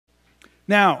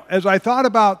Now, as I thought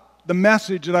about the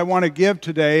message that I want to give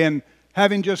today, and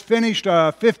having just finished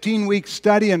a 15-week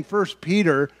study in 1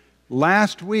 Peter,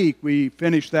 last week we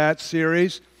finished that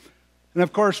series. And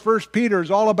of course, 1 Peter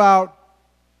is all about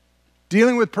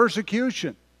dealing with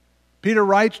persecution. Peter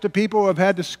writes to people who have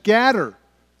had to scatter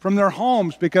from their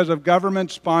homes because of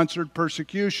government-sponsored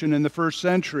persecution in the first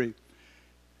century.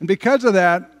 And because of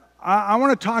that, I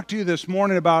want to talk to you this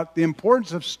morning about the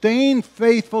importance of staying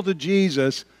faithful to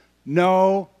Jesus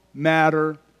no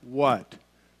matter what.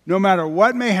 No matter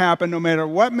what may happen, no matter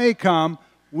what may come,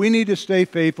 we need to stay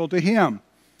faithful to Him.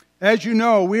 As you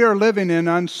know, we are living in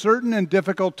uncertain and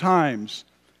difficult times.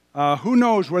 Who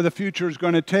knows where the future is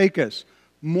going to take us?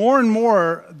 More and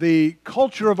more, the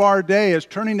culture of our day is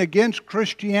turning against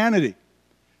Christianity.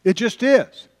 It just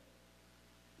is.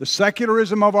 The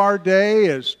secularism of our day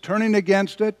is turning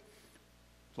against it.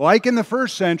 Like in the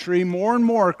first century, more and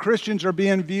more Christians are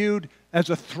being viewed as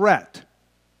a threat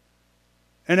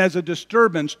and as a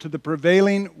disturbance to the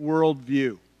prevailing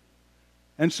worldview.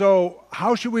 And so,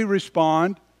 how should we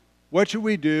respond? What should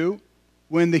we do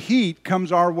when the heat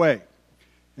comes our way?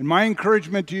 And my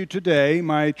encouragement to you today,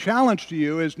 my challenge to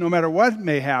you is no matter what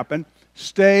may happen,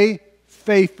 stay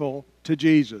faithful to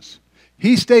Jesus.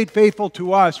 He stayed faithful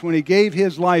to us when He gave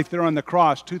His life there on the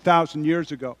cross 2,000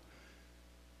 years ago.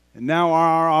 And now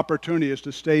our opportunity is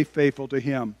to stay faithful to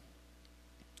Him.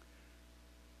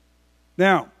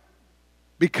 Now,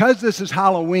 because this is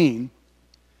Halloween,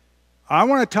 I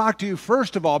want to talk to you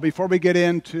first of all, before we get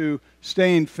into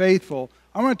staying faithful,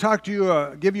 I want to talk to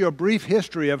you, give you a brief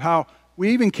history of how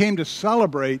we even came to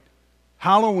celebrate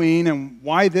Halloween and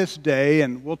why this day,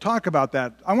 and we'll talk about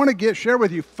that. I want to share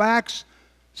with you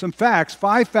some facts,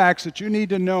 5 facts that you need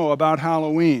to know about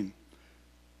Halloween.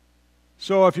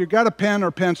 So if you've got a pen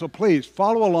or pencil, please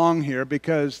follow along here,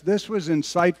 because this was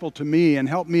insightful to me and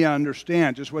helped me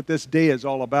understand just what this day is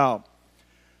all about.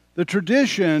 The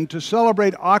tradition to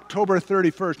celebrate October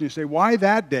 31st, and you say, why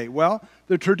that day? Well,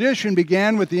 the tradition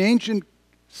began with the ancient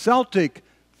Celtic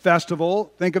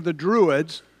festival, think of the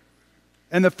Druids,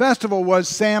 and the festival was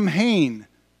Samhain,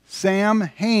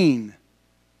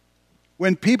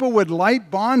 when people would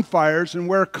light bonfires and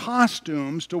wear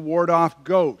costumes to ward off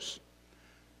ghosts.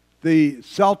 The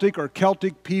Celtic or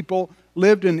Celtic people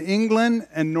lived in England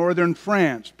and northern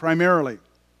France, primarily.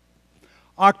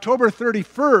 October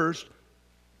 31st,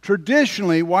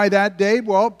 traditionally, why that day?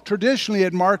 Well, traditionally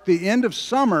it marked the end of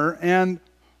summer and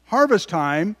harvest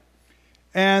time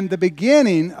and the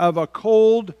beginning of a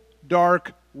cold,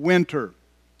 dark winter.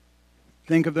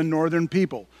 Think of the northern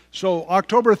people. So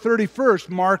October 31st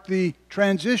marked the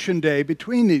transition day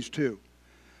between these two.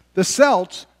 The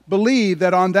Celts believed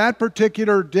that on that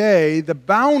particular day, the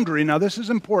boundary, now this is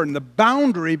important, the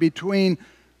boundary between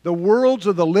the worlds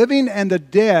of the living and the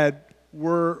dead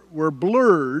were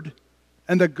blurred,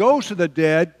 and the ghosts of the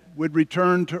dead would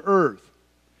return to earth.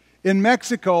 In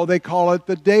Mexico, they call it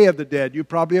the Day of the Dead. You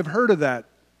probably have heard of that.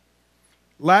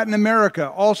 Latin America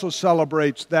also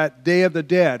celebrates that Day of the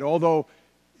Dead, although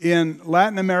in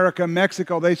Latin America,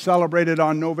 Mexico, they celebrate it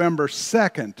on November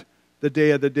 2nd, the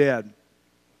Day of the Dead.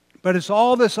 But it's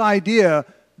all this idea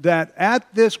that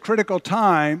at this critical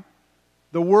time,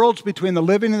 the worlds between the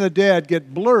living and the dead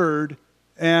get blurred,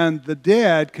 and the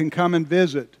dead can come and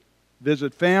visit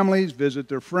families, visit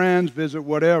their friends, visit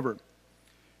whatever.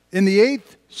 In the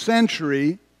 8th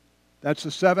century, that's the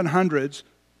 700s,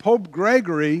 Pope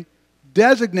Gregory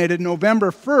designated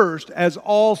November 1st as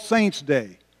All Saints'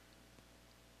 Day.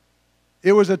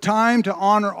 It was a time to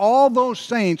honor all those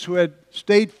saints who had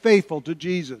stayed faithful to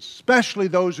Jesus, especially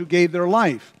those who gave their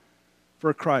life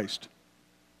for Christ.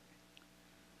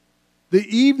 The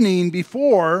evening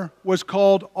before was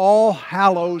called All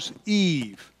Hallows'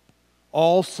 Eve,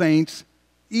 All Saints'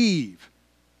 Eve.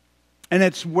 And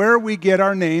it's where we get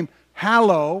our name,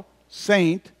 Hallow,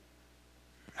 Saint,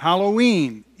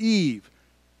 Halloween, Eve.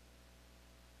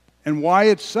 And why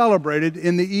it's celebrated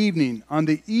in the evening, on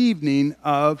the evening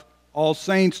of All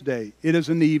Saints' Day. It is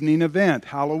an evening event,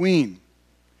 Halloween.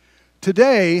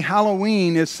 Today,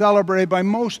 Halloween is celebrated by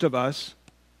most of us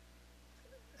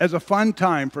as a fun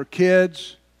time for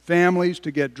kids, families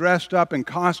to get dressed up in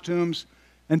costumes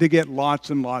and to get lots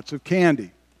and lots of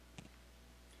candy.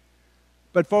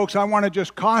 But folks, I want to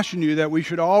just caution you that we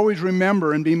should always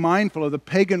remember and be mindful of the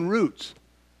pagan roots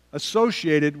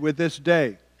associated with this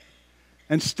day,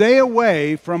 and stay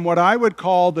away from what I would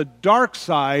call the dark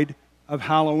side of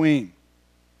Halloween.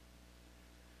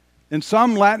 In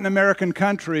some Latin American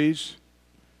countries,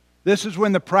 this is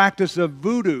when the practice of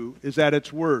voodoo is at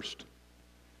its worst.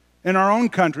 In our own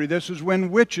country, this is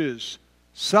when witches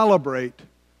celebrate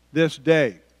this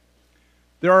day.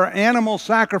 There are animal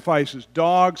sacrifices,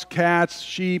 dogs, cats,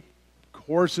 sheep,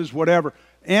 horses, whatever.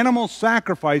 Animal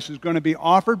sacrifice is going to be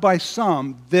offered by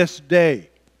some this day.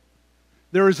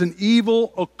 There is an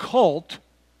evil, occult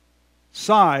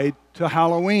side to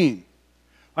Halloween.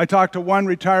 I talked to one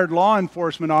retired law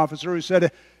enforcement officer who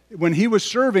said when he was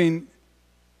serving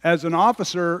as an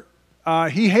officer,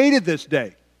 he hated this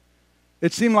day.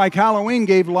 It seemed like Halloween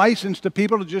gave license to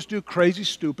people to just do crazy,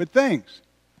 stupid things.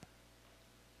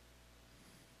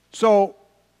 So,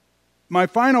 my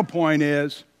final point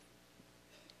is,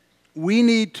 we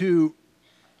need to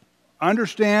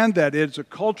understand that it's a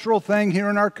cultural thing here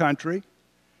in our country,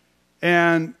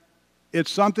 and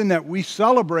it's something that we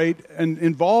celebrate and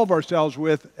involve ourselves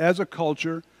with as a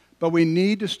culture, but we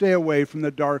need to stay away from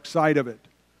the dark side of it.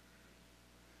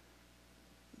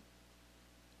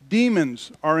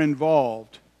 Demons are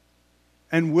involved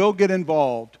and will get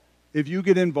involved if you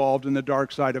get involved in the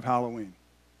dark side of Halloween.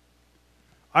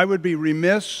 I would be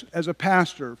remiss as a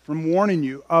pastor from warning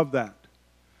you of that.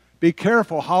 Be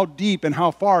careful how deep and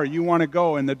how far you want to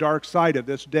go in the dark side of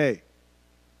this day.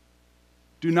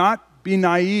 Do not be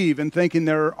naive in thinking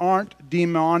there aren't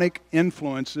demonic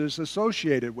influences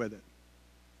associated with it.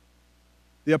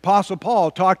 The Apostle Paul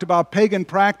talked about pagan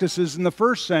practices in the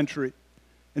first century.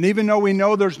 And even though we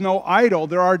know there's no idol,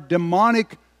 there are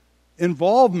demonic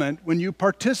involvement when you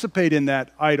participate in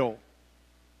that idol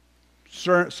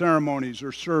ceremonies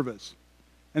or service.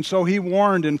 And so he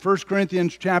warned in 1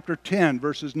 Corinthians chapter 10,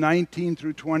 verses 19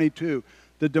 through 22,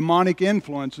 the demonic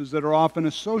influences that are often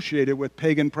associated with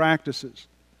pagan practices.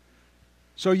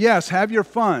 So yes, have your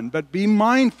fun, but be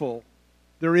mindful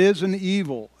there is an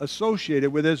evil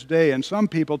associated with this day, and some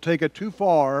people take it too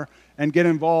far and get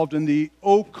involved in the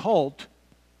occult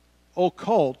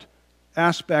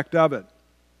aspect of it.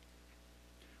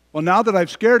 Well, now that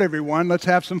I've scared everyone, let's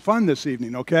have some fun this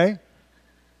evening, okay?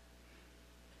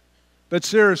 But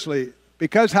seriously,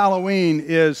 because Halloween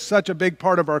is such a big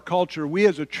part of our culture, we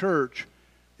as a church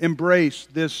embrace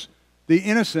the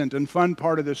innocent and fun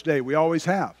part of this day. We always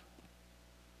have.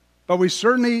 But we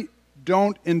certainly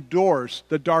don't endorse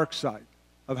the dark side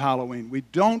of Halloween. We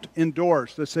don't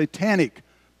endorse the satanic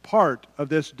part of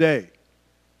this day.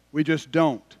 We just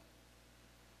don't.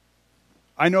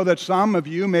 I know that some of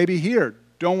you, maybe here,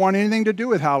 don't want anything to do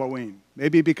with Halloween.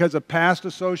 Maybe because of past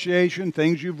association,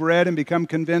 things you've read and become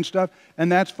convinced of, and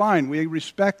that's fine. We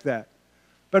respect that.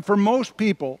 But for most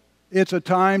people, it's a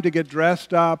time to get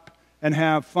dressed up and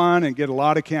have fun and get a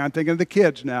lot of candy. I'm thinking of the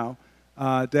kids now,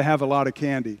 to have a lot of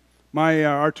candy.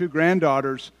 Our two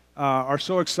granddaughters are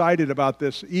so excited about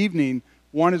this evening.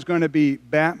 One is going to be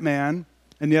Batman,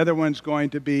 and the other one's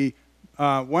going to be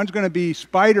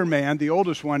Spider-Man, the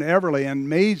oldest one, Everly, and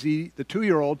Maisie, the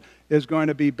 2-year-old, is going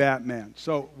to be Batman.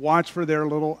 So watch for their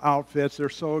little outfits. They're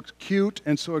so cute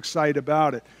and so excited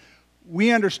about it.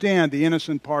 We understand the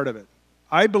innocent part of it.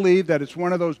 I believe that it's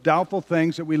one of those doubtful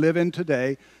things that we live in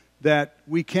today that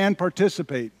we can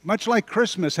participate. Much like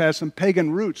Christmas has some pagan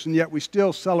roots, and yet we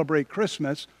still celebrate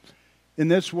Christmas. In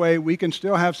this way, we can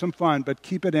still have some fun, but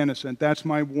keep it innocent. That's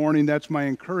my warning. That's my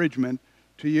encouragement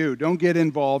to you. Don't get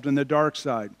involved in the dark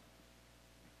side.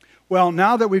 Well,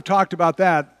 now that we've talked about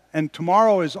that, and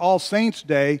tomorrow is All Saints'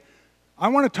 Day, I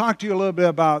want to talk to you a little bit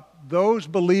about those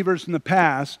believers in the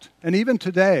past, and even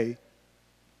today,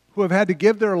 who have had to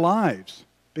give their lives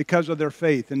because of their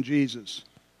faith in Jesus.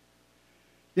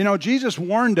 You know, Jesus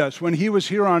warned us when he was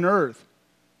here on earth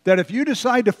that if you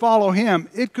decide to follow him,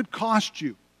 it could cost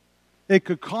you. It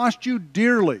could cost you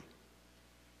dearly.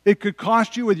 It could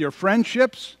cost you with your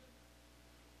friendships,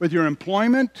 with your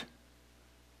employment,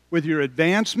 with your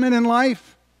advancement in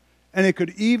life, and it could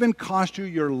even cost you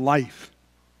your life.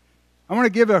 I want to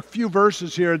give a few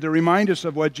verses here to remind us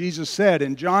of what Jesus said.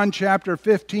 In John chapter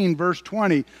 15, verse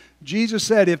 20, Jesus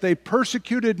said, "If they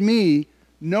persecuted me,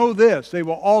 know this, they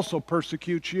will also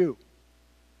persecute you."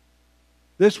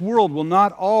 This world will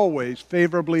not always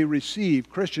favorably receive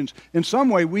Christians. In some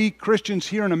way, we Christians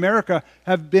here in America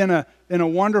have been in a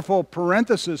wonderful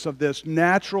parenthesis of this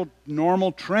natural,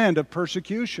 normal trend of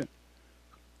persecution.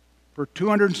 For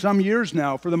 200 and some years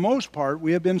now, for the most part,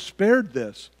 we have been spared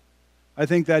this. I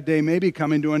think that day may be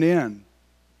coming to an end.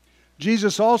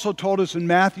 Jesus also told us in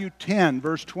Matthew 10,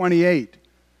 verse 28,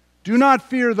 "Do not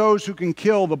fear those who can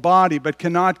kill the body, but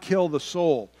cannot kill the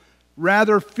soul.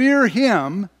 Rather, fear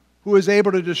him who is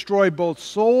able to destroy both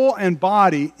soul and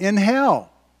body in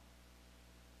hell."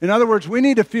 In other words, we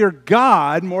need to fear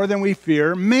God more than we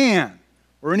fear man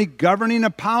or any governing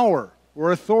of power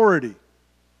or authority.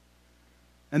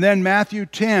 And then Matthew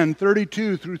 10,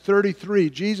 32 through 33,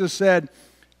 Jesus said,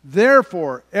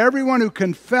 "Therefore, everyone who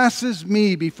confesses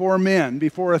me before men,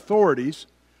 before authorities,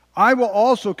 I will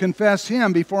also confess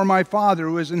him before my Father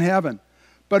who is in heaven.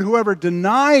 But whoever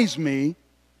denies me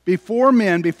before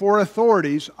men, before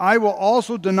authorities, I will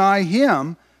also deny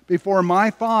him before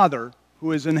my Father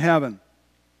who is in heaven.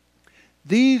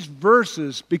 These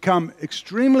verses become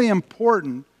extremely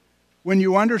important when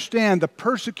you understand the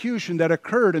persecution that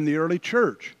occurred in the early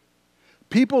church.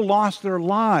 People lost their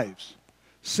lives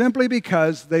simply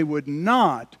because they would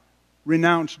not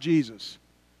renounce Jesus.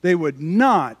 They would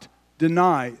not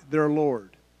deny their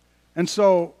Lord. And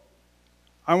so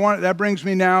that brings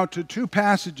me now to two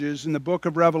passages in the book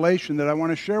of Revelation that I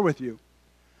want to share with you.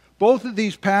 Both of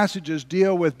these passages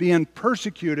deal with being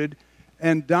persecuted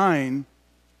and dying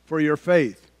for your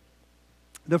faith.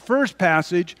 The first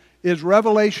passage is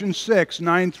Revelation 6,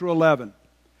 9 through 11.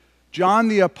 John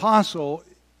the Apostle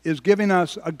is giving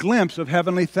us a glimpse of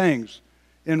heavenly things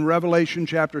in Revelation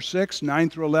chapter 6, 9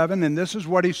 through 11, and this is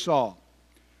what he saw.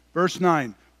 Verse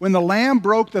 9, when the Lamb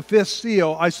broke the fifth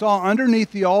seal, I saw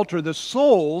underneath the altar the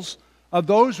souls of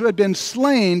those who had been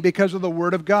slain because of the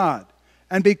word of God,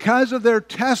 and because of their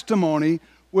testimony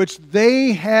which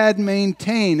they had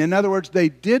maintained. In other words, they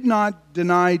did not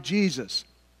deny Jesus.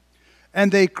 And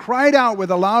they cried out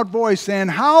with a loud voice, saying,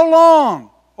 How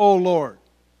long, O Lord,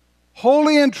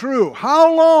 holy and true,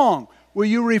 how long will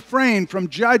you refrain from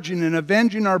judging and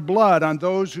avenging our blood on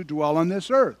those who dwell on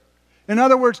this earth? In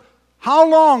other words, how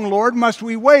long, Lord, must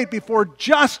we wait before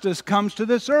justice comes to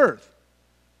this earth?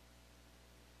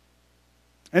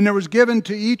 And there was given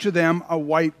to each of them a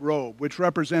white robe, which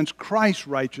represents Christ's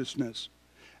righteousness.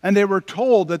 And they were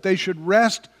told that they should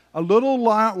rest a little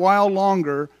while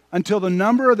longer until the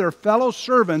number of their fellow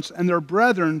servants and their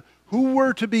brethren who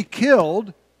were to be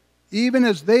killed, even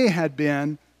as they had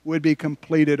been, would be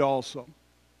completed also.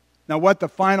 Now, what the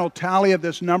final tally of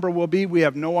this number will be, we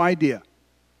have no idea.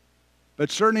 But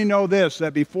certainly know this,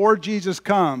 that before Jesus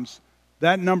comes,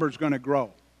 that number is going to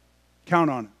grow.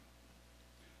 Count on it.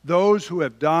 Those who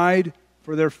have died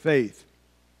for their faith.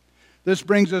 This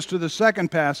brings us to the second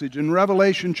passage in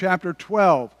Revelation chapter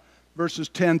 12, verses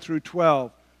 10 through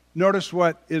 12. Notice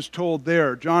what is told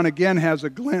there. John again has a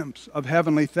glimpse of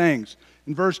heavenly things.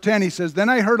 In verse 10 he says, Then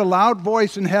I heard a loud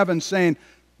voice in heaven saying,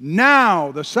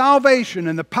 Now the salvation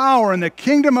and the power and the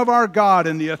kingdom of our God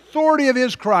and the authority of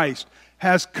his Christ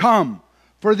has come.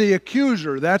 For the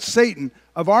accuser, that's Satan,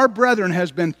 of our brethren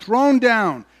has been thrown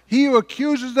down. He who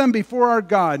accuses them before our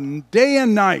God day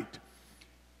and night.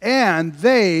 And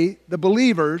they, the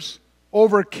believers,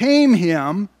 overcame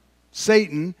him,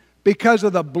 Satan, because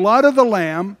of the blood of the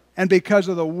Lamb and because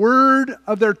of the word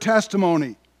of their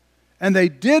testimony. And they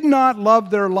did not love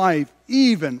their life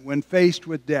even when faced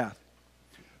with death.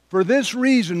 For this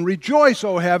reason, rejoice,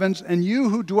 O heavens, and you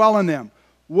who dwell in them.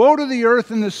 Woe to the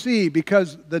earth and the sea,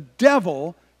 because the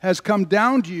devil has come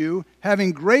down to you,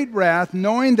 having great wrath,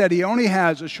 knowing that he only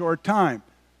has a short time.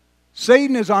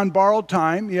 Satan is on borrowed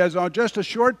time. He has just a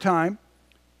short time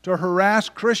to harass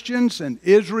Christians and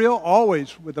Israel,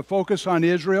 always with a focus on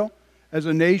Israel as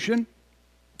a nation.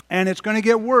 And it's going to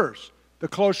get worse the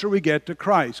closer we get to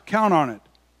Christ. Count on it.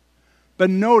 But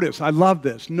notice, I love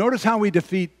this. Notice how we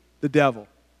defeat the devil.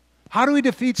 How do we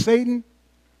defeat Satan?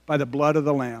 By the blood of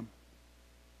the Lamb.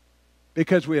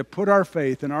 Because we have put our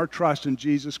faith and our trust in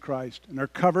Jesus Christ and are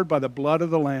covered by the blood of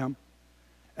the Lamb.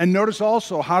 And notice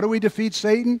also, how do we defeat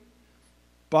Satan?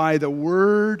 By the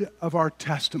word of our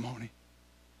testimony.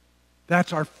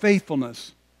 That's our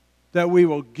faithfulness. That we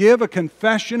will give a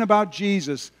confession about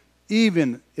Jesus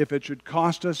even if it should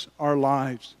cost us our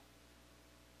lives.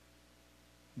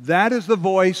 That is the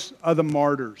voice of the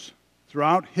martyrs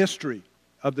throughout history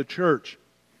of the church.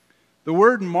 The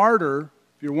word martyr,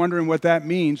 if you're wondering what that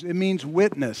means, it means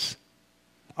witness.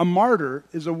 A martyr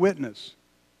is a witness.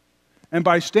 And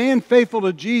by staying faithful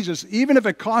to Jesus, even if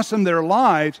it costs them their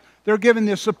lives, they're given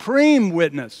the supreme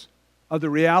witness of the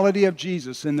reality of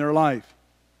Jesus in their life.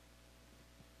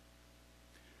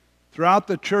 Throughout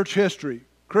the church history,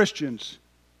 Christians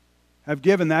have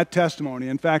given that testimony.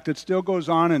 In fact, it still goes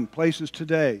on in places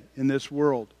today in this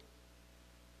world.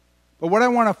 But what I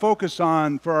want to focus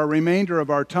on for our remainder of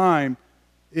our time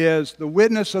is the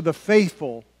witness of the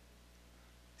faithful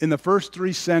in the first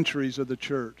 3 centuries of the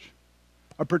church.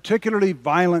 A particularly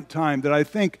violent time that I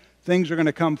think things are going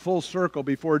to come full circle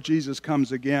before Jesus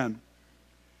comes again.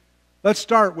 Let's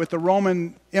start with the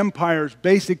Roman Empire's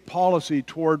basic policy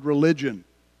toward religion.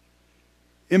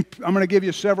 I'm going to give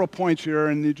you several points here,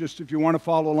 and if you want to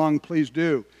follow along, please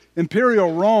do.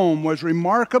 Imperial Rome was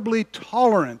remarkably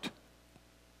tolerant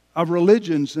of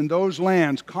religions in those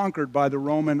lands conquered by the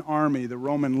Roman army, the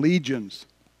Roman legions.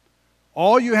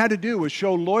 All you had to do was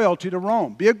show loyalty to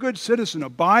Rome. Be a good citizen.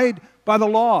 Abide by the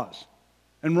laws.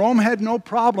 And Rome had no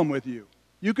problem with you.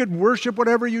 You could worship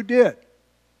whatever you did.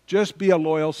 Just be a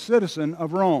loyal citizen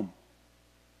of Rome.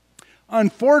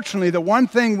 Unfortunately, the one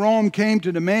thing Rome came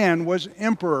to demand was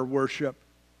emperor worship.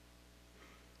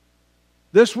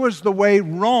 This was the way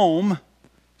Rome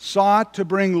sought to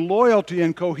bring loyalty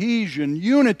and cohesion,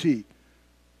 unity,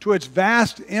 to its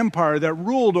vast empire that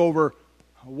ruled over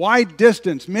a wide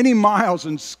distance, many miles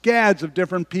and scads of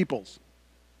different peoples.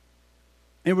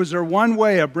 It was their one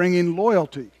way of bringing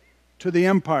loyalty to the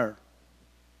empire.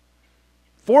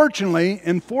 Fortunately,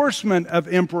 enforcement of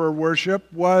emperor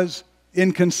worship was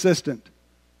inconsistent.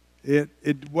 It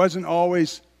wasn't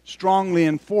always strongly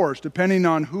enforced, depending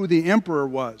on who the emperor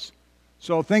was.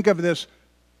 So think of this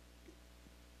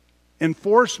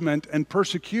enforcement and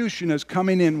persecution as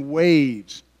coming in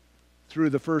waves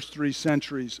through the first 3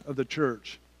 centuries of the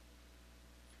church.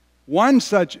 One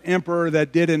such emperor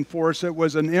that did enforce it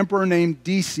was an emperor named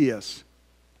Decius.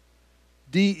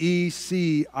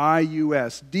 Decius.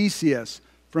 Decius,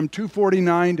 from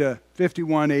 249 to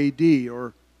 51 AD,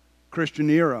 or Christian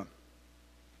era.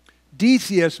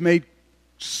 Decius made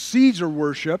Caesar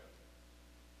worship,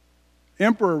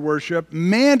 emperor worship,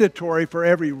 mandatory for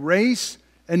every race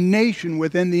and nation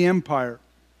within the empire,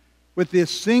 with the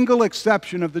single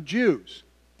exception of the Jews,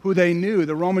 who they knew,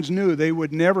 the Romans knew, they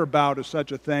would never bow to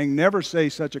such a thing, never say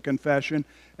such a confession,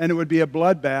 and it would be a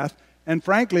bloodbath. And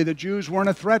frankly, the Jews weren't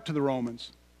a threat to the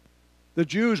Romans. The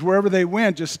Jews, wherever they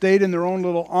went, just stayed in their own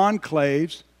little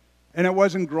enclaves, and it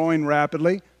wasn't growing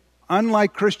rapidly.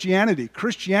 Unlike Christianity,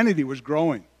 Christianity was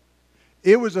growing.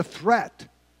 It was a threat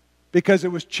because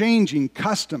it was changing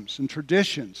customs and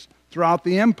traditions throughout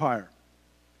the empire.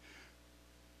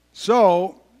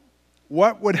 So,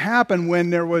 what would happen when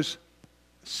there was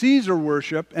Caesar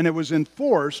worship and it was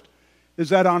enforced is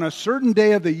that on a certain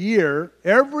day of the year,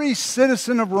 every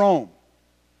citizen of Rome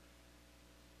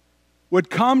would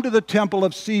come to the temple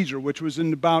of Caesar, which was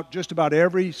in just about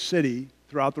every city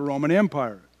throughout the Roman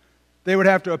Empire. They would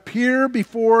have to appear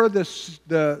before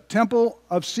the temple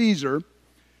of Caesar,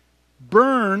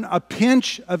 burn a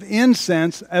pinch of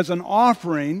incense as an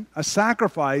offering, a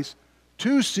sacrifice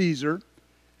to Caesar,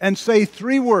 and say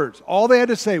 3 words. All they had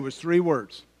to say was 3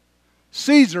 words.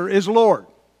 Caesar is Lord.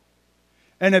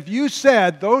 And if you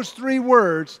said those 3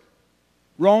 words,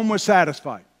 Rome was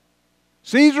satisfied.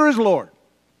 Caesar is Lord.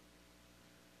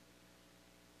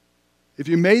 If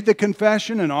you made the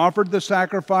confession and offered the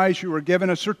sacrifice, you were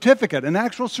given a certificate, an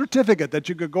actual certificate that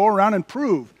you could go around and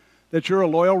prove that you're a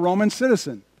loyal Roman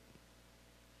citizen.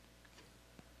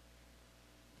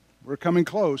 We're coming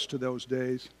close to those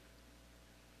days.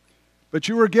 But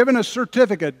you were given a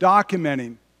certificate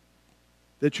documenting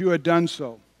that you had done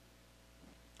so.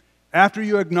 After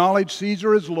you acknowledged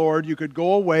Caesar as Lord, you could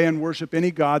go away and worship any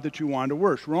god that you wanted to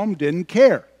worship. Rome didn't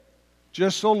care.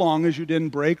 Just so long as you didn't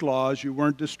break laws, you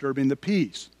weren't disturbing the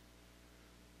peace.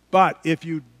 But if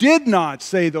you did not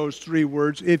say those 3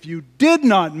 words, if you did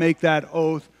not make that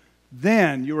oath,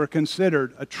 then you were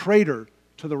considered a traitor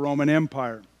to the Roman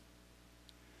Empire.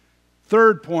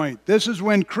 Third point, this is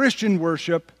when Christian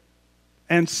worship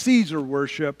and Caesar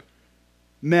worship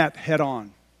met head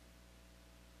on.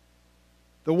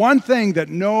 The one thing that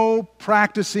no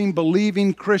practicing,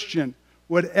 believing Christian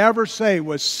would ever say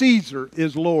was Caesar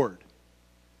is Lord.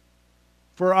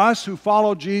 For us who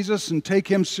follow Jesus and take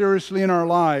Him seriously in our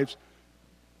lives,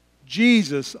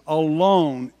 Jesus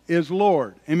alone is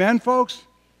Lord. Amen, folks?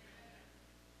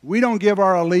 We don't give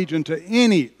our allegiance to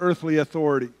any earthly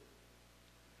authority.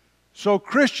 So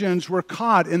Christians were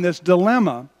caught in this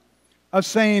dilemma of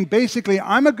saying, basically,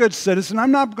 I'm a good citizen.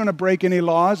 I'm not going to break any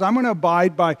laws. I'm going to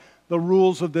abide by the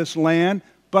rules of this land.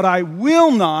 But I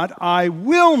will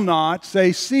not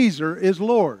say Caesar is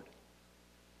Lord.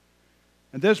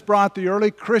 And this brought the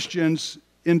early Christians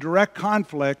in direct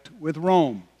conflict with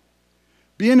Rome.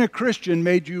 Being a Christian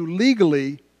made you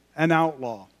legally an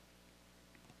outlaw.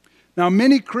 Now,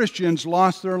 many Christians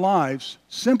lost their lives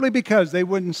simply because they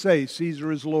wouldn't say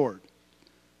Caesar is Lord.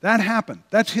 That happened.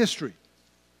 That's history.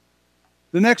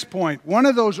 The next point, one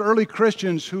of those early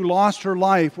Christians who lost her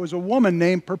life was a woman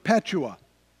named Perpetua.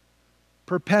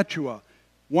 Perpetua,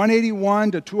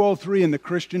 181 to 203 in the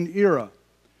Christian era.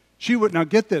 Now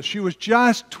get this, she was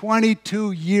just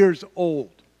 22 years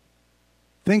old.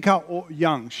 Think how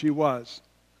young she was.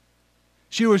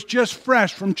 She was just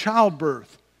fresh from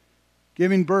childbirth,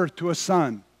 giving birth to a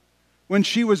son, when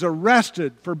she was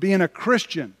arrested for being a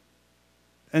Christian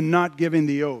and not giving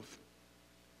the oath.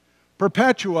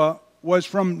 Perpetua was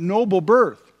from noble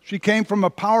birth. She came from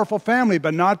a powerful family,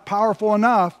 but not powerful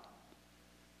enough.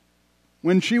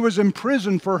 When she was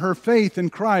imprisoned for her faith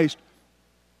in Christ,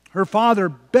 her father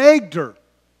begged her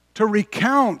to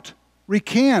recant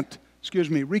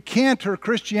recant her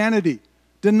Christianity,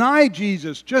 deny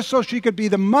Jesus just so she could be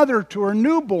the mother to her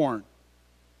newborn.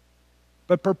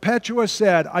 But Perpetua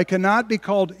said, I cannot be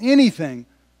called anything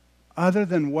other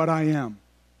than what I am,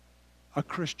 a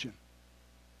Christian.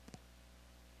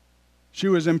 She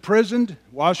was imprisoned.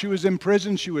 While she was in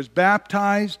prison, she was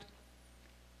baptized.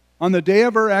 On the day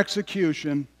of her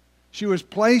execution, she was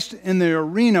placed in the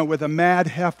arena with a mad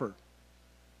heifer.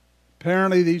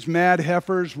 Apparently, these mad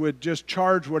heifers would just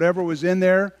charge whatever was in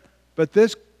there, but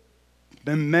the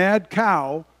mad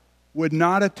cow would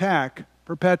not attack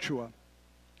Perpetua.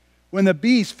 When the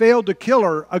beast failed to kill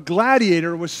her, a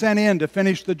gladiator was sent in to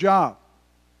finish the job.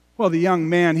 Well, the young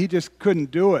man, he just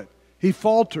couldn't do it. He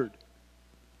faltered.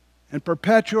 And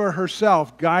Perpetua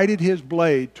herself guided his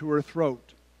blade to her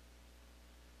throat.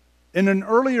 In an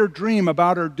earlier dream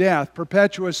about her death,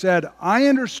 Perpetua said, I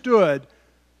understood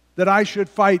that I should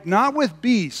fight not with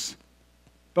beasts,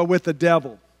 but with the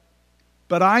devil.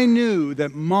 But I knew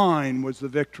that mine was the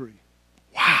victory.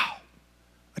 Wow.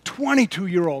 A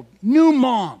 22-year-old new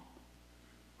mom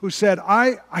who said,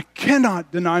 I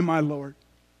cannot deny my Lord.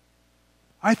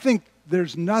 I think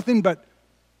there's nothing but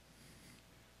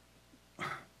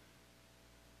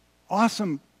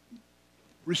awesome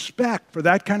respect for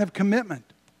that kind of commitment,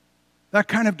 that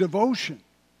kind of devotion.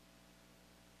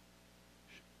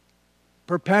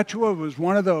 Perpetua was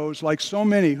one of those, like so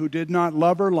many, who did not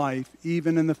love her life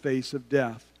even in the face of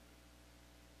death.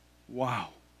 Wow.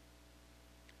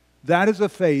 That is a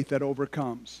faith that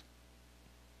overcomes.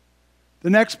 The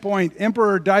next point,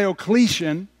 Emperor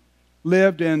Diocletian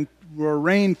reigned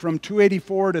from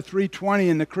 284 to 320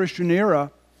 in the Christian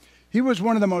era. He was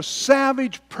one of the most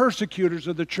savage persecutors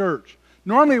of the church.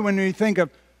 Normally when we think of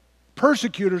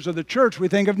persecutors of the church, we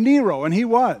think of Nero, and he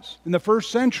was, in the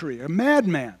first century, a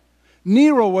madman.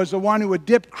 Nero was the one who would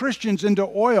dip Christians into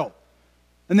oil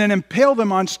and then impale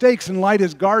them on stakes and light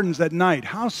his gardens at night.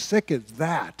 How sick is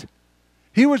that?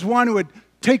 He was one who would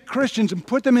take Christians and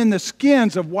put them in the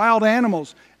skins of wild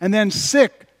animals and then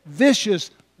sick,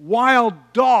 vicious, wild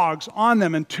dogs on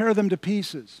them and tear them to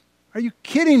pieces. Are you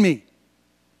kidding me?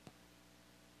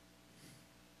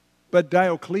 But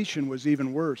Diocletian was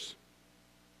even worse.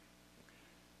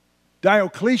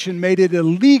 Diocletian made it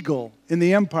illegal in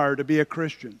the empire to be a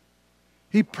Christian.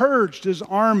 He purged his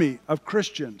army of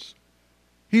Christians.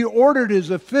 He ordered his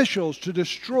officials to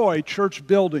destroy church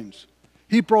buildings.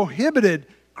 He prohibited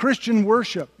Christian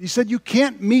worship. He said, you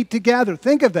can't meet together.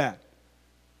 Think of that.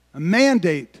 A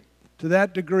mandate to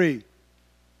that degree.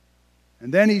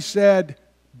 And then he said,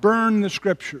 burn the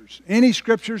scriptures. Any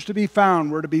scriptures to be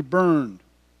found were to be burned.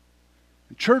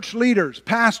 And church leaders,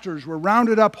 pastors were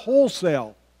rounded up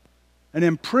wholesale and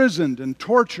imprisoned and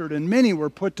tortured, and many were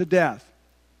put to death.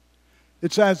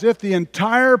 It's as if the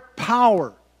entire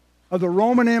power of the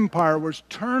Roman Empire was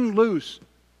turned loose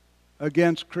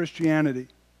against Christianity,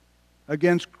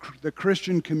 against the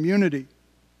Christian community.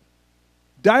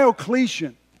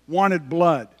 Diocletian wanted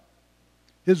blood.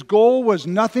 His goal was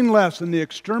nothing less than the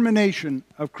extermination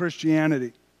of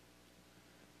Christianity.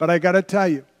 But I got to tell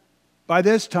you, by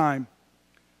this time,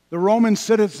 the Roman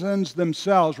citizens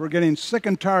themselves were getting sick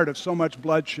and tired of so much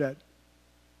bloodshed.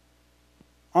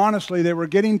 Honestly, they were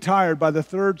getting tired by the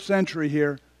 3rd century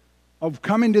here of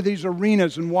coming to these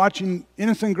arenas and watching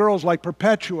innocent girls like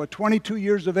Perpetua, 22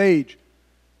 years of age,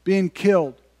 being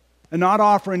killed and not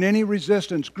offering any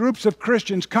resistance. Groups of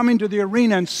Christians coming to the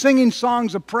arena and singing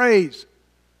songs of praise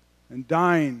and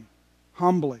dying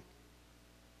humbly.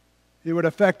 It would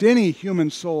affect any human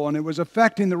soul, and it was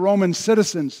affecting the Roman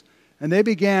citizens, and they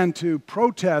began to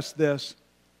protest this.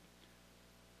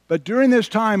 But during this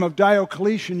time of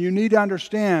Diocletian, you need to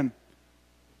understand,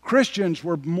 Christians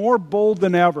were more bold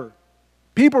than ever.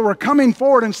 People were coming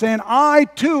forward and saying, I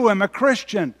too am a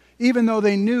Christian, even though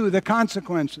they knew the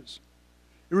consequences.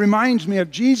 It reminds me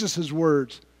of Jesus'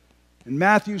 words in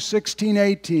Matthew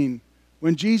 16:18,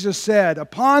 when Jesus said,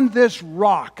 upon this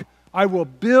rock I will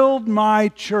build my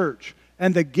church,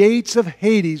 and the gates of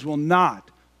Hades will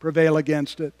not prevail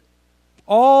against it.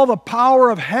 All the power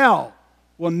of hell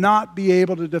will not be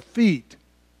able to defeat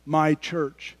my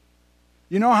church.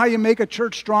 You know how you make a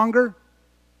church stronger?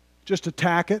 Just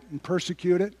attack it and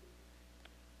persecute it.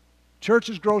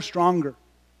 Churches grow stronger.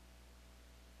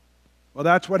 Well,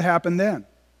 that's what happened then.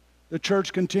 The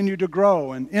church continued to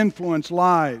grow and influence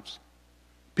lives.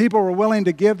 People were willing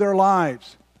to give their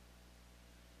lives.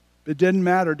 It didn't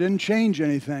matter, didn't change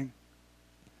anything.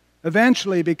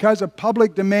 Eventually, because of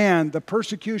public demand, the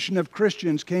persecution of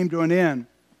Christians came to an end.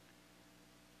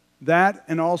 That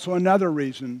and also another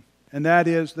reason, and that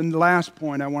is the last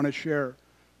point I want to share.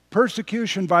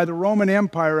 Persecution by the Roman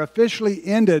Empire officially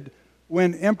ended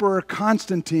when Emperor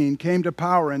Constantine came to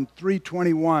power in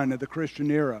 321 of the Christian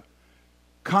era.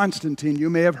 Constantine, you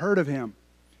may have heard of him.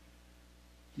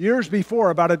 Years before,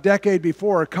 about a decade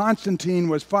before, Constantine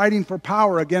was fighting for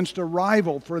power against a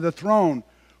rival for the throne,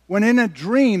 when in a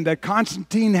dream that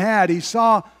Constantine had, he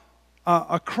saw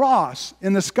a cross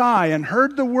in the sky and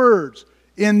heard the words,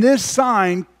 "In this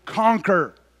sign,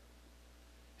 conquer."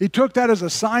 He took that as a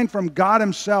sign from God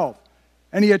himself,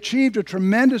 and he achieved a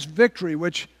tremendous victory,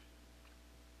 which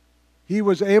he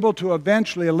was able to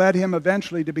led him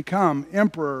eventually to become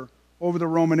emperor over the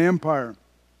Roman Empire.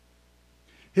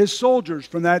 His soldiers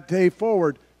from that day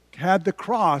forward had the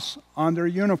cross on their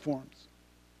uniforms.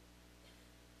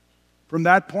 From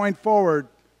that point forward,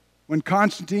 when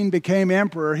Constantine became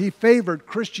emperor, he favored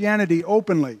Christianity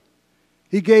openly.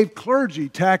 He gave clergy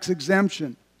tax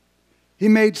exemption. He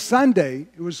made Sunday,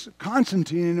 it was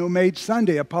Constantine who made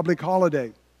Sunday a public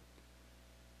holiday.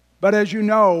 But as you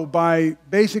know, by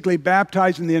basically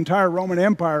baptizing the entire Roman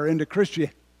Empire into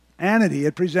Christianity,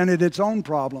 it presented its own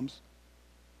problems.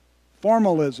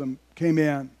 Formalism came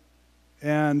in,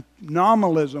 and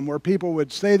nominalism, where people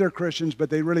would say they're Christians,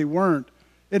 but they really weren't.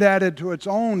 It added to its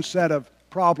own set of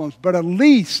problems, but at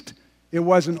least it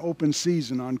was an open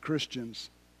season on Christians.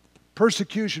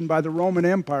 Persecution by the Roman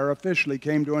Empire officially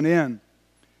came to an end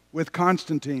with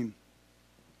Constantine.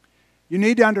 You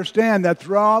need to understand that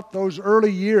throughout those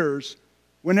early years,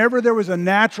 whenever there was a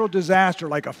natural disaster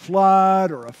like a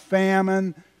flood or a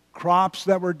famine, crops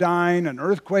that were dying, an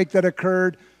earthquake that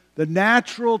occurred, the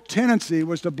natural tendency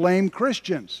was to blame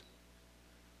Christians.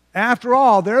 After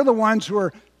all, they're the ones who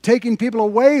are taking people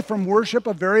away from worship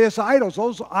of various idols.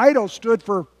 Those idols stood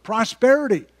for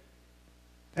prosperity.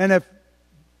 And if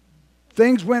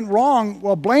things went wrong,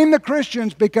 well, blame the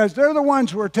Christians because they're the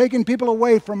ones who are taking people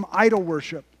away from idol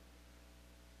worship.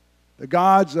 The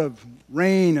gods of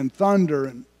rain and thunder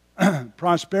and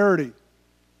prosperity.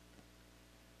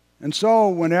 And so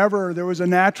whenever there was a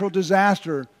natural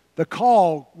disaster, the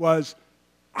call was,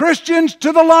 "Christians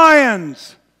to the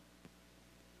lions!"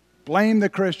 Blame the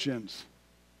Christians.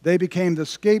 They became the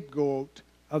scapegoat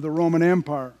of the Roman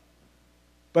Empire.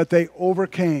 But they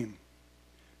overcame.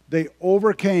 They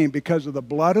overcame because of the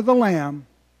blood of the Lamb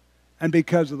and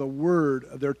because of the word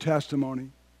of their testimony.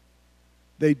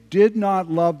 They did not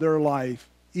love their life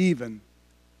even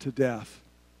to death.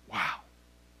 Wow.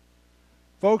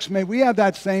 Folks, may we have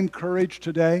that same courage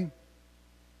today?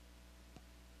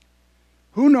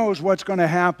 Who knows what's going to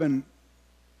happen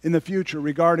in the future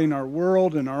regarding our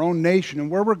world and our own nation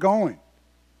and where we're going?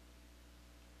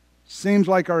 Seems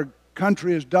like our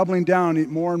country is doubling down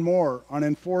more and more on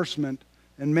enforcement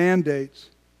and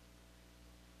mandates.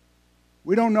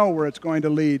 We don't know where it's going to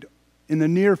lead in the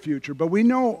near future, but we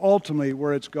know ultimately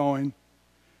where it's going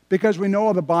because we know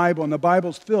of the Bible, and the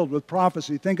Bible's filled with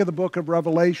prophecy. Think of the book of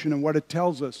Revelation and what it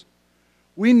tells us.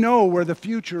 We know where the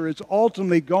future is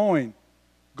ultimately going.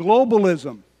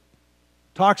 Globalism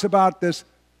talks about this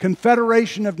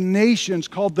confederation of nations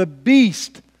called the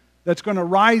beast that's going to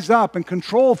rise up and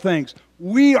control things.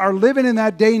 We are living in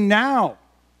that day now.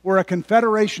 We're a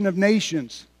confederation of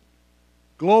nations.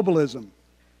 Globalism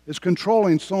is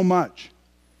controlling so much.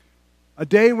 A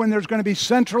day when there's going to be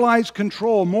centralized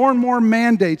control, more and more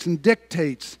mandates and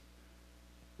dictates.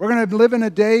 We're going to live in a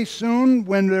day soon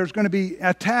when there's going to be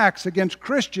attacks against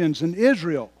Christians in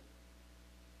Israel.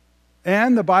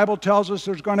 And the Bible tells us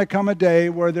there's going to come a day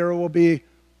where there will be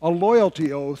a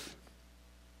loyalty oath,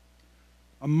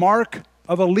 a mark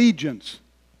of allegiance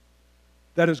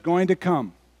that is going to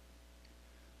come.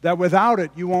 That without it,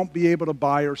 you won't be able to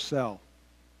buy or sell.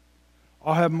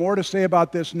 I'll have more to say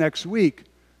about this next week.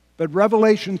 But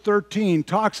Revelation 13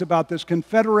 talks about this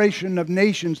confederation of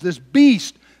nations, this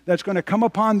beast that's going to come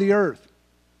upon the earth.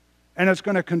 And it's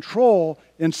going to control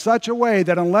in such a way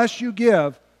that unless you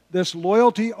give this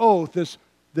loyalty oath,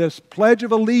 this pledge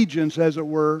of allegiance, as it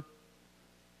were,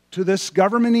 to this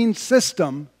governing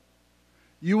system,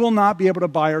 you will not be able to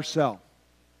buy or sell.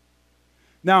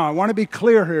 Now, I want to be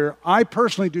clear here. I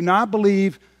personally do not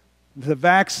believe the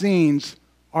vaccines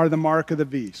are the mark of the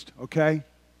beast, okay?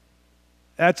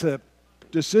 That's a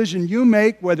decision you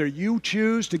make, whether you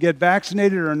choose to get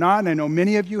vaccinated or not, and I know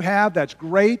many of you have. That's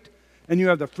great, and you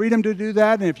have the freedom to do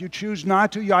that, and if you choose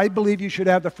not to, I believe you should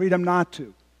have the freedom not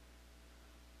to.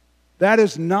 That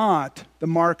is not the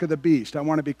mark of the beast, I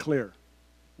want to be clear,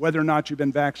 whether or not you've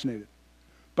been vaccinated.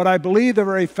 But I believe the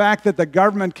very fact that the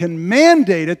government can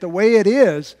mandate it the way it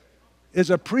is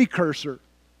a precursor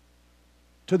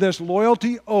to this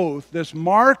loyalty oath, this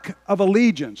mark of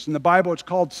allegiance. In the Bible it's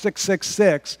called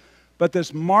 666, but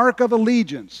this mark of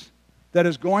allegiance that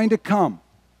is going to come.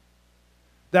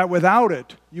 that without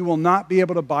it, you will not be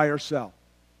able to buy or sell.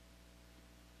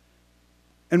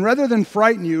 And rather than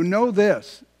frighten you, know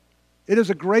this: it is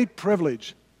a great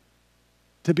privilege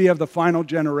to be of the final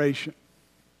generation.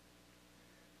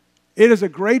 It is a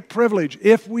great privilege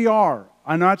if we are.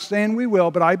 I'm not saying we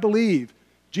will, but I believe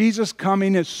Jesus'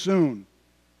 coming is soon.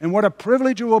 And what a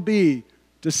privilege it will be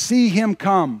to see Him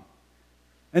come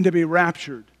and to be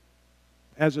raptured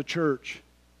as a church.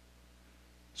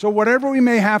 So whatever we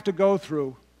may have to go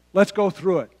through, let's go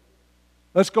through it.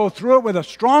 Let's go through it with a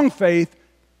strong faith,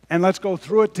 and let's go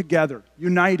through it together,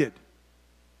 united.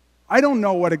 I don't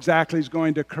know what exactly is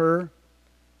going to occur,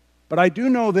 but I do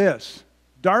know this: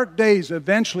 dark days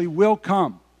eventually will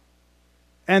come.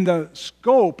 And the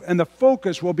scope and the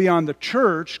focus will be on the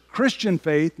church, Christian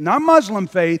faith, not Muslim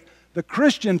faith, the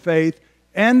Christian faith,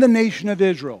 and the nation of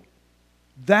Israel.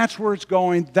 That's where it's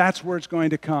going. That's where it's going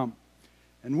to come.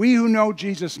 And we who know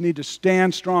Jesus need to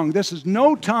stand strong. This is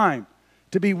no time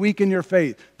to be weak in your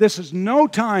faith. This is no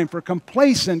time for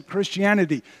complacent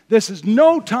Christianity. This is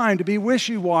no time to be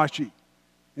wishy-washy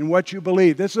in what you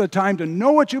believe. This is a time to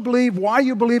know what you believe, why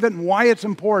you believe it, and why it's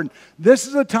important. This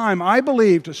is a time, I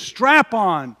believe, to strap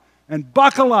on and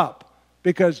buckle up,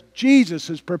 because Jesus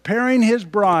is preparing His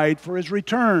bride for His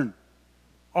return.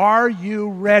 Are you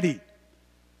ready?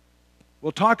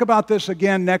 We'll talk about this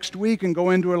again next week and go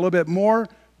into it a little bit more,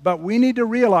 but we need to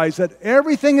realize that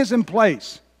everything is in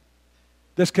place.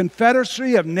 This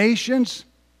confederacy of nations,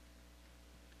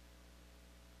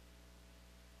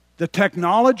 the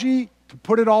technology to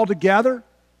put it all together,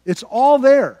 it's all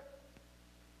there.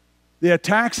 The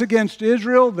attacks against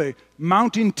Israel, the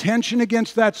mounting tension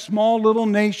against that small little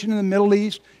nation in the Middle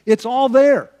East, it's all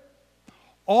there.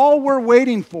 All we're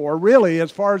waiting for, really,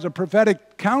 as far as a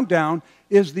prophetic countdown,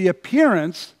 is the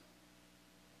appearance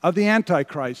of the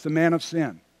Antichrist, the man of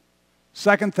sin.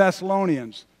 2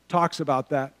 Thessalonians talks about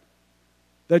that.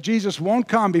 That Jesus won't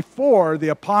come before the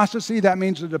apostasy, that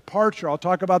means the departure. I'll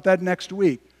talk about that next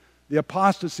week. The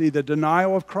apostasy, the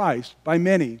denial of Christ by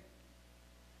many,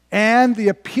 and the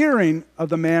appearing of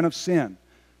the man of sin.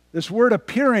 This word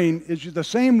appearing is the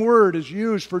same word is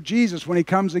used for Jesus when He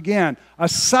comes again. A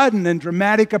sudden and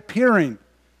dramatic appearing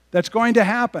that's going to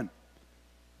happen.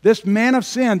 This man of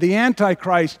sin, the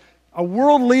Antichrist, a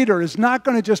world leader, is not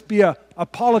going to just be a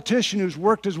politician who's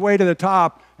worked his way to the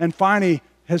top and finally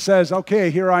says, okay,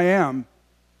 here I am.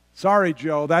 Sorry,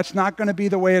 Joe, that's not going to be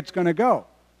the way it's going to go.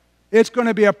 It's going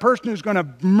to be a person who's going to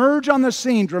emerge on the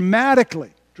scene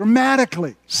dramatically,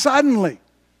 suddenly.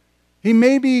 He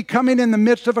may be coming in the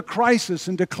midst of a crisis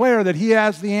and declare that he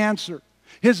has the answer.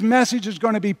 His message is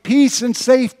going to be peace and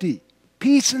safety.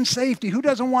 Peace and safety. Who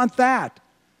doesn't want that?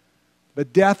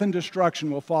 But death and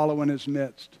destruction will follow in his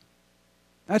midst.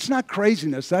 That's not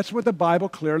craziness. That's what the Bible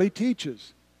clearly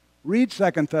teaches. Read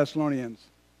 2 Thessalonians.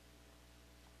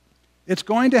 It's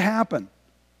going to happen.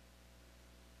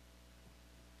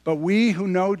 But we who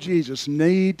know Jesus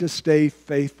need to stay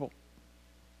faithful.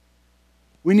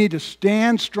 We need to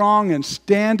stand strong and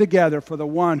stand together for the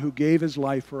one who gave His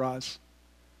life for us.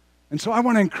 And so I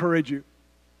want to encourage you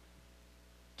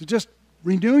to just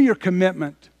renew your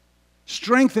commitment,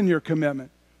 strengthen your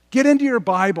commitment, get into your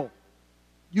Bible.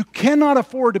 You cannot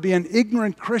afford to be an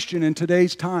ignorant Christian in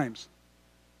today's times.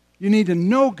 You need to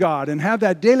know God and have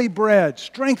that daily bread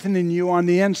strengthening you on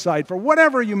the inside for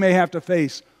whatever you may have to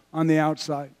face on the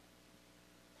outside.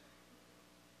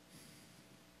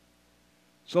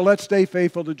 So let's stay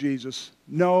faithful to Jesus,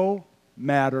 no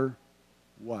matter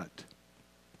what.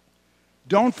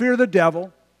 Don't fear the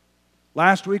devil.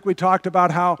 Last week we talked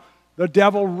about how the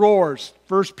devil roars,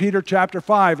 1 Peter chapter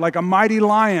 5, like a mighty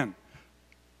lion.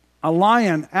 A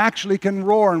lion actually can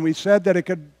roar, and we said that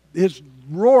his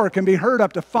roar can be heard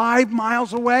up to 5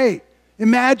 miles away.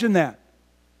 Imagine that.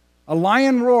 A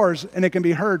lion roars, and it can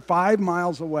be heard 5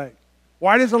 miles away.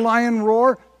 Why does a lion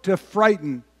roar? To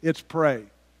frighten its prey,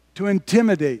 to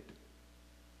intimidate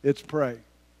its prey.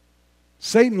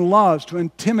 Satan loves to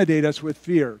intimidate us with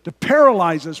fear, to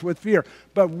paralyze us with fear.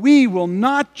 But we will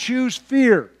not choose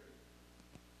fear.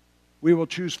 We will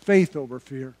choose faith over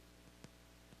fear.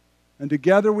 And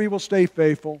together we will stay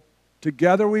faithful.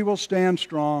 Together we will stand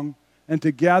strong. And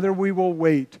together we will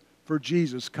wait for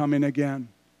Jesus coming again.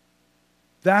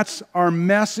 That's our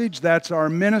message. That's our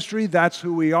ministry. That's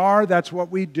who we are. That's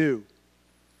what we do.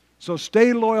 So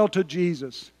stay loyal to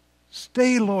Jesus.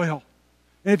 Stay loyal.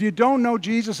 And if you don't know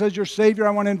Jesus as your Savior,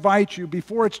 I want to invite you,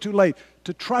 before it's too late,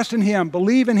 to trust in Him,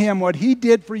 believe in Him, what He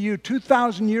did for you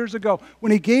 2,000 years ago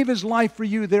when He gave His life for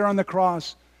you there on the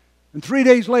cross. And 3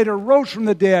 days later, rose from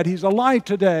the dead. He's alive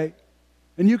today.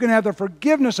 And you can have the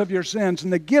forgiveness of your sins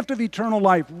and the gift of eternal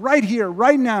life right here,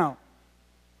 right now,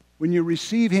 when you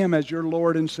receive Him as your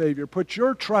Lord and Savior, put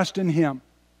your trust in Him.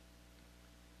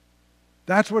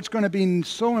 That's what's going to be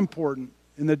so important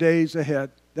in the days ahead,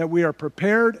 that we are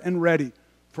prepared and ready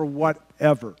for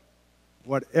whatever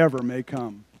may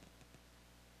come.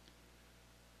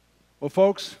 Well,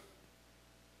 folks,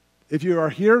 if you are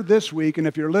here this week, and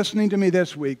if you're listening to me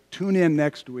this week, tune in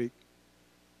next week,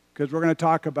 because we're going to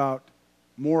talk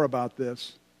more about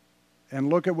this and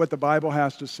look at what the Bible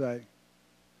has to say.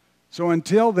 So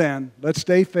until then, let's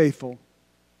stay faithful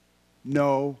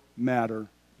no matter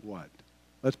what.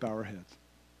 Let's bow our heads.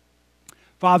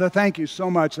 Father, thank you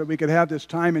so much that we could have this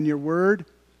time in your word.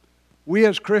 We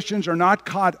as Christians are not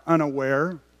caught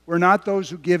unaware. We're not those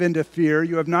who give in to fear.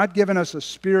 You have not given us a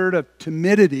spirit of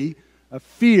timidity, of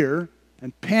fear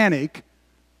and panic,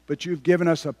 but you've given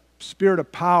us a spirit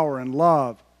of power and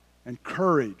love and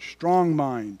courage, strong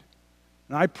mind.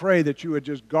 And I pray that you would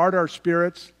just guard our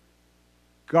spirits,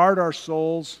 guard our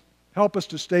souls, help us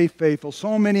to stay faithful.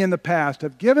 So many in the past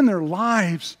have given their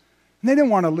lives, and they didn't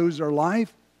want to lose their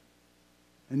life,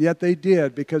 and yet they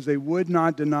did because they would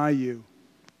not deny you.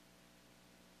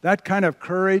 That kind of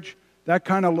courage, that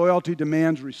kind of loyalty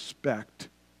demands respect.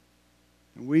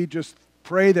 And we just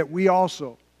pray that we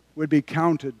also would be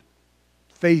counted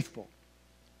faithful.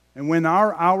 And when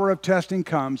our hour of testing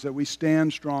comes, that we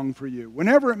stand strong for you.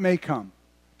 Whenever it may come,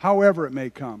 however it may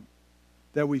come,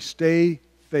 that we stay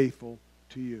faithful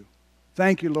to you.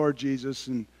 Thank you, Lord Jesus,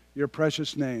 in your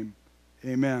precious name.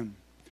 Amen.